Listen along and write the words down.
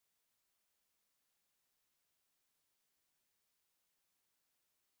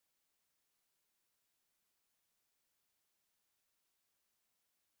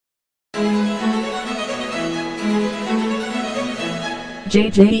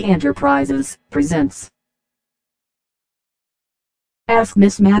JJ Enterprises presents Ask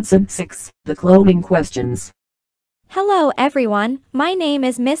MissMadson 6, the cloning questions. Hello everyone, my name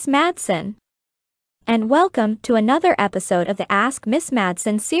is MissMadson. And welcome to another episode of the Ask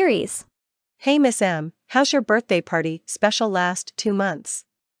MissMadson series. Hey Miss M, how's your birthday party special last 2 months?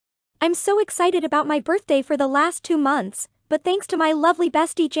 I'm so excited about my birthday for the last 2 months, but thanks to my lovely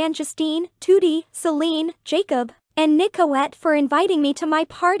bestie Justine, Tooty, Celine, Jacob, and Nico for inviting me to my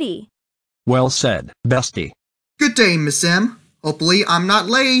party. Well said, bestie. Good day, Miss M. Hopefully I'm not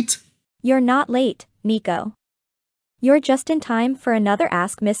late. You're not late, Nico. You're just in time for another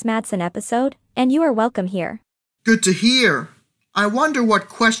Ask MissMadson episode, and you are welcome here. Good to hear. I wonder what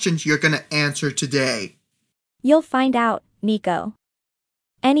questions you're gonna answer today. You'll find out, Nico.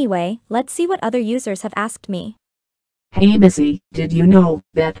 Anyway, let's see what other users have asked me. Hey Missy, did you know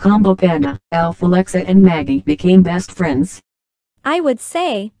that Combo Panda, Alpha Alexa and Maggie became best friends? I would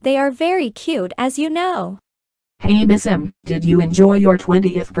say they are very cute, as you know. Hey Miss M, did you enjoy your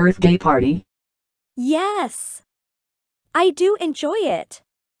 20th birthday party? Yes. I do enjoy it.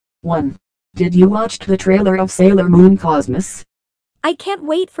 1. Did you watch the trailer of Sailor Moon Cosmos? I can't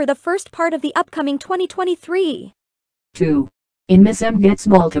wait for the first part of the upcoming 2023. 2. In Miss M Gets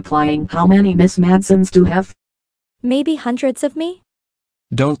Multiplying, how many Miss Madsons do have? Maybe hundreds of me?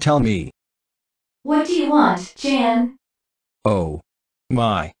 Don't tell me. What do you want, Jan? Oh.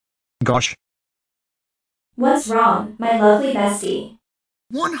 My. Gosh. What's wrong, my lovely bestie?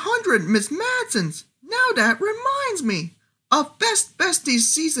 100 Miss Madsons! Now that reminds me of Best Besties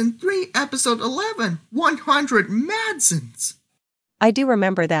Season 3, Episode 11, 100 Madsons. I do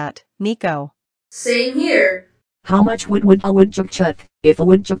remember that, Nico. Same here. How much would a woodchuck chuck if a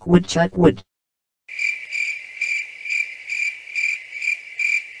woodchuck would chuck wood?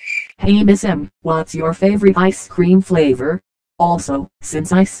 Hey Miss M, what's your favorite ice cream flavor? Also,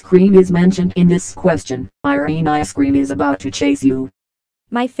 since ice cream is mentioned in this question, Irene ice cream is about to chase you.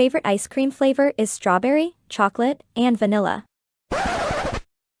 My favorite ice cream flavor is strawberry, chocolate, and vanilla.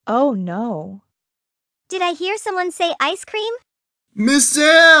 Oh no. Did I hear someone say ice cream? Miss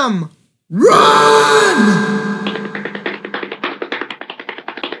M! Run!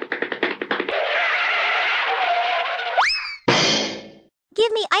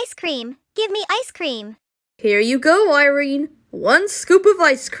 Give me ice cream! Give me ice cream! Here you go, Irene. 1 scoop of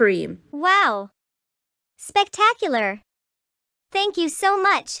ice cream. Wow! Spectacular! Thank you so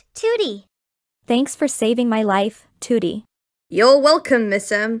much, Tooty. Thanks for saving my life, Tooty. You're welcome,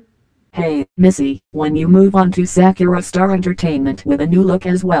 Miss M. Hey, Missy, when you move on to Sakura Star Entertainment with a new look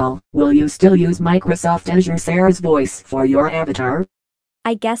as well, will you still use Microsoft Azure Sara's voice for your avatar?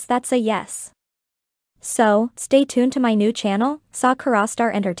 I guess that's a yes. So, stay tuned to my new channel, Sakura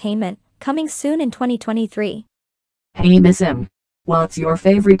Star Entertainment, coming soon in 2023. Hey Miss M, what's your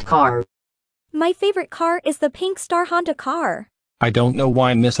favorite car? My favorite car is the pink Star Honda car. I don't know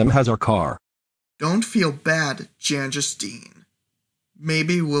why Miss M has her car. Don't feel bad, Justine.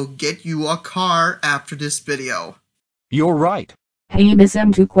 Maybe we'll get you a car after this video. You're right. Hey Miss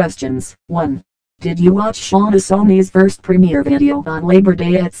M, 2 questions. 1. Did you watch Shauna Sony's first premiere video on Labor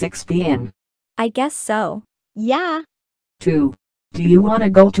Day at 6 p.m.? I guess so. Yeah. 2. Do you want to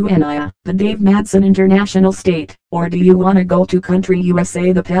go to Aria, the Davemadson International State, or do you want to go to Country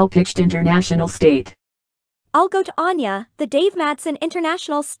USA, the Pal-Pitched International State? I'll go to Anya, the Davemadson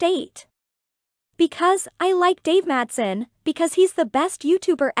International State. Because I like Davemadson, because he's the best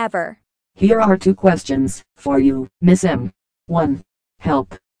YouTuber ever. Here are 2 questions for you, Miss M. 1.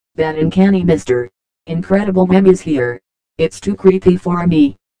 Help. That uncanny Mr. Incredible meme is here. It's too creepy for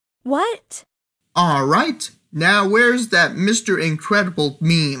me. What? Alright, now where's that Mr. Incredible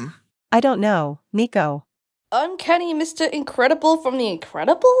meme? I don't know, Nico. Uncanny Mr. Incredible from The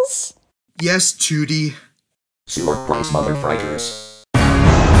Incredibles? Yes, Tooty. Surprise, motherfuckers.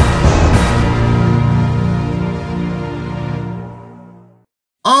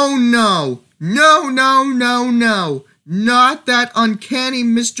 Oh no! No, no, no, no! Not that uncanny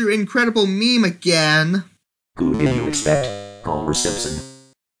Mr. Incredible meme again! Who did you expect? Homer Simpson.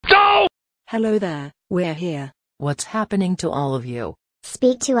 Hello there, we're here. What's happening to all of you?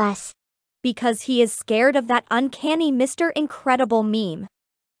 Speak to us. Because he is scared of that uncanny Mr. Incredible meme.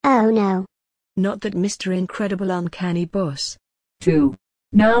 Oh no. Not that Mr. Incredible Uncanny Boss. 2.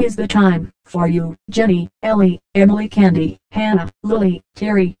 Now is the time for you, Jenny, Ellie, Emily Candy, Hannah, Lily,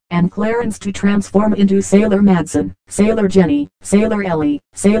 Terry, and Clarence to transform into Sailor Madson, Sailor Jenny, Sailor Ellie,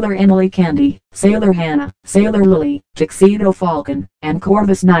 Sailor Emily Candy, Sailor Hannah, Sailor Lily, Tuxedo Falcon, and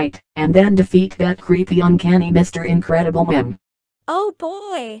Corvus Knight, and then defeat that creepy uncanny Mr. Incredible meme. Oh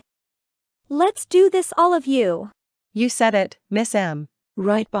boy! Let's do this, all of you. You said it, Miss M.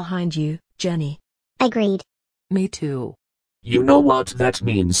 Right behind you, Jenny. Agreed. Me too. You know what that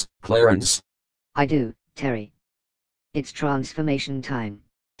means, Clarence? I do, Terry. It's transformation time.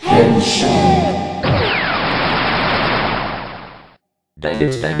 Dang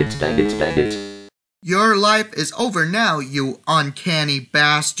it, dang it, dang it, dang it. Your life is over now, you uncanny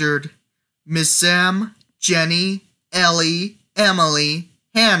bastard. Miss Sam, Jenny, Ellie, Emily,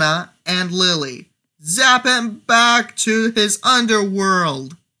 Hannah, and Lily. Zap him back to his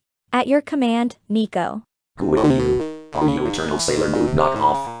underworld. At your command, Nico. Who are you? Are you Eternal Sailor Moon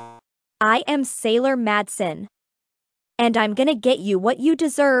knockoff? I am Sailor Madson. And I'm gonna get you what you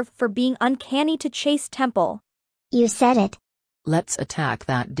deserve for being uncanny to Chase Temple. You said it. Let's attack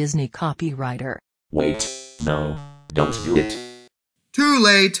that Disney copywriter. Wait, no, don't do it. Too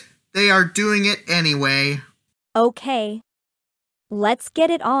late. They are doing it anyway. Okay. Let's get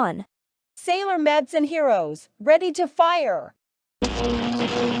it on. Sailor Madson heroes, ready to fire. No,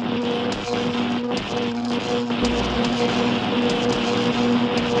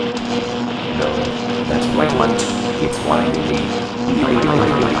 that's what I want. It's what I need.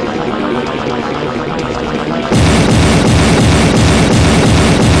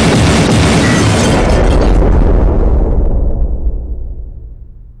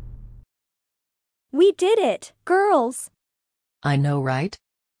 We did it, girls. I know, right?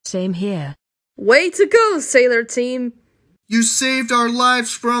 Same here. Way to go, Sailor Team. You saved our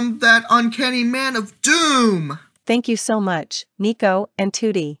lives from that uncanny man of doom. Thank you so much, Nico and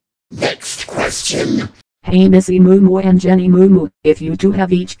Tooty. Next question. Hey Missy Moo and Jenny Moo, if you two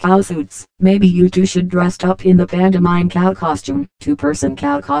have each cow suits, maybe you two should dress up in the pantomime cow costume, two-person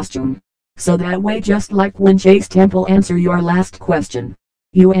cow costume. So that way, just like when Chase Temple answer your last question,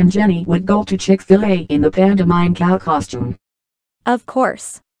 you and Jenny would go to Chick-fil-A in the pantomime cow costume. Of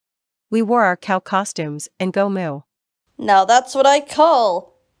course. We wore our cow costumes and go moo. Now that's what I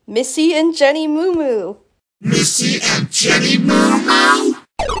call Missy and Jenny Moo Moo. Missy and Jenny Moo Moo.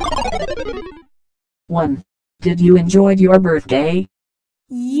 1. Did you enjoy your birthday?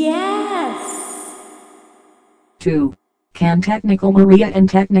 Yes. 2. Can TechnicalMaria and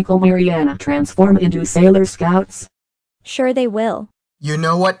TechnicalMariana transform into Sailor Scouts? Sure they will. You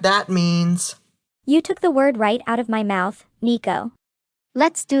know what that means. You took the word right out of my mouth, Nico.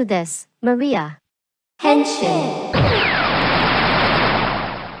 Let's do this, Maria. Henshin.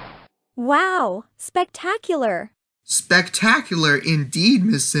 Wow, spectacular. Spectacular indeed,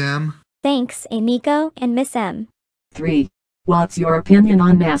 Miss Sam. Thanks, Nico and Miss M. 3. What's your opinion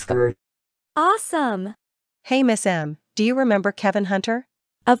on NASCAR? Awesome. Hey Miss M, do you remember Kevin Hunter?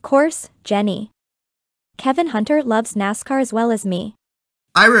 Of course, Jenny. Kevin Hunter loves NASCAR as well as me.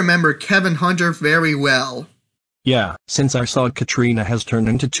 I remember Kevin Hunter very well. Yeah, since I saw Katrina has turned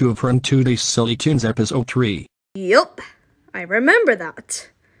into two of her in today's Silly Tunes episode 3. Yup, I remember that.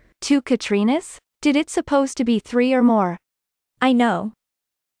 2 Katrinas? Did it supposed to be 3 or more? I know.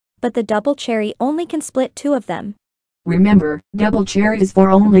 But the double cherry only can split 2 of them. Remember, double cherries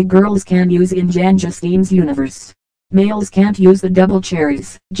for only girls can use in Justine's universe. Males can't use the double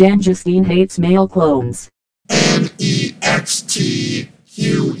cherries. Justine hates male clones.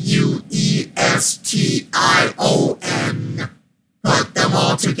 NEXTQUESTION. Put them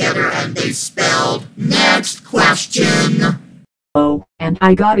all together and they spelled next question. Oh, and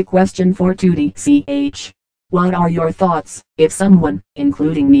I got a question for TootyCH. What are your thoughts if someone,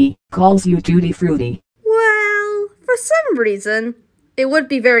 including me, calls you Tutti Frutti? Well, for some reason, it would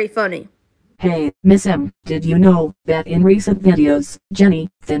be very funny. Hey, Miss M, did you know that in recent videos, Jenny,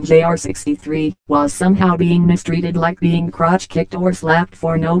 ThinJR63, was somehow being mistreated, like being crotch kicked or slapped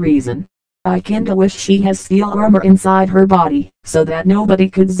for no reason? I kinda wish she has steel armor inside her body, so that nobody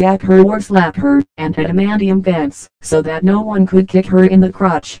could zap her or slap her, and adamantium pants, so that no one could kick her in the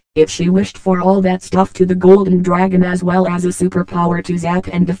crotch, if she wished for all that stuff to the golden dragon, as well as a superpower to zap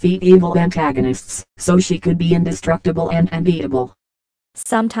and defeat evil antagonists, so she could be indestructible and unbeatable.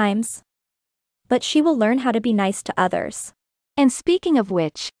 Sometimes. But she will learn how to be nice to others. And speaking of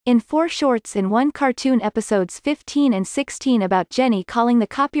which, in 4 shorts and 1 cartoon episodes 15 and 16 about Jenny calling the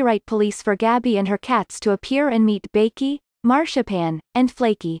copyright police for Gabby and her cats to appear and meet Bakey, Marzipan, and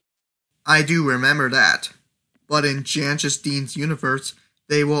Flaky. I do remember that. But in Justine's universe,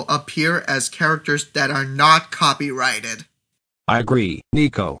 they will appear as characters that are not copyrighted. I agree,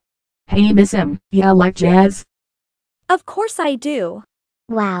 Nico. Hey Miss M, yeah, like jazz? Of course I do.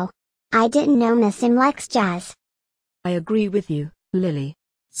 Wow. I didn't know Miss M likes jazz. I agree with you, Lily.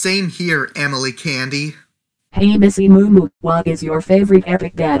 Same here, Emily Candy. Hey Missy Moo, what is your favorite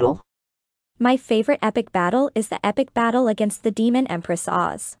epic battle? My favorite epic battle is the epic battle against the demon Empress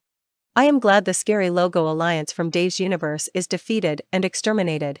Oz. I am glad the scary logo alliance from Dave's universe is defeated and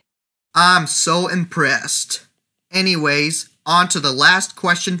exterminated. I'm so impressed. Anyways, on to the last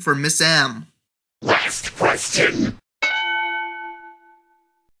question for Miss M. Last question.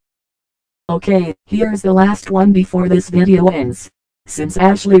 Okay, here's the last one before this video ends. Since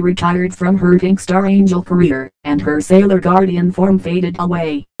Ashley retired from her Pink Star Angel career, and her Sailor Guardian form faded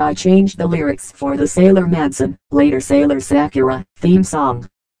away, I changed the lyrics for the Sailor Madson, later Sailor Sakura, theme song.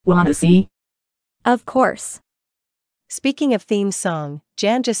 Wanna see? Of course. Speaking of theme song,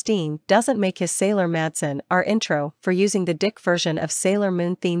 Justine doesn't make his Sailor Madson our intro for using the Dick version of Sailor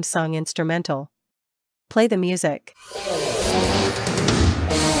Moon theme song instrumental. Play the music.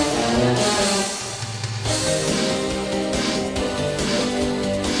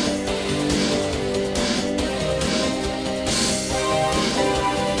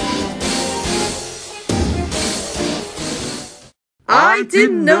 I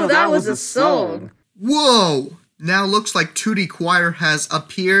didn't know that was a song. Whoa! Now looks like Tooty Choir has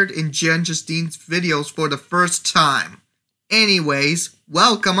appeared in Justine's videos for the first time. Anyways,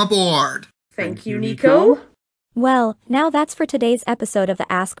 welcome aboard! Thank you, Nico. Well, now that's for today's episode of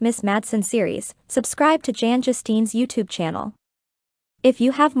the Ask Miss Madson series. Subscribe to Justine's YouTube channel. If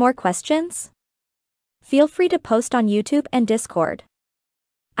you have more questions, feel free to post on YouTube and Discord.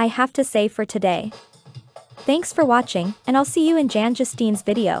 I have to say for today, thanks for watching, and I'll see you in Justine's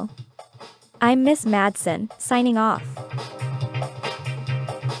video. I'm Miss Madson, signing off.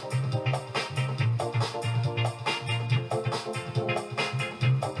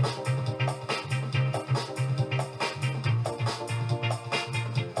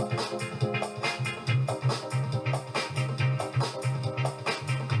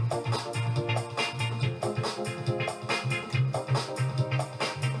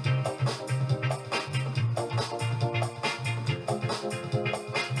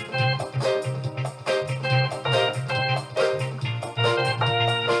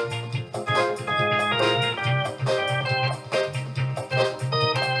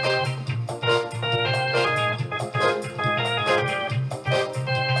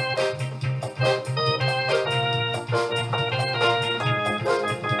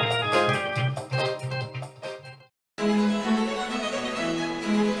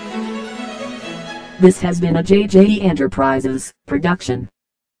 This has been a JJ Enterprises production.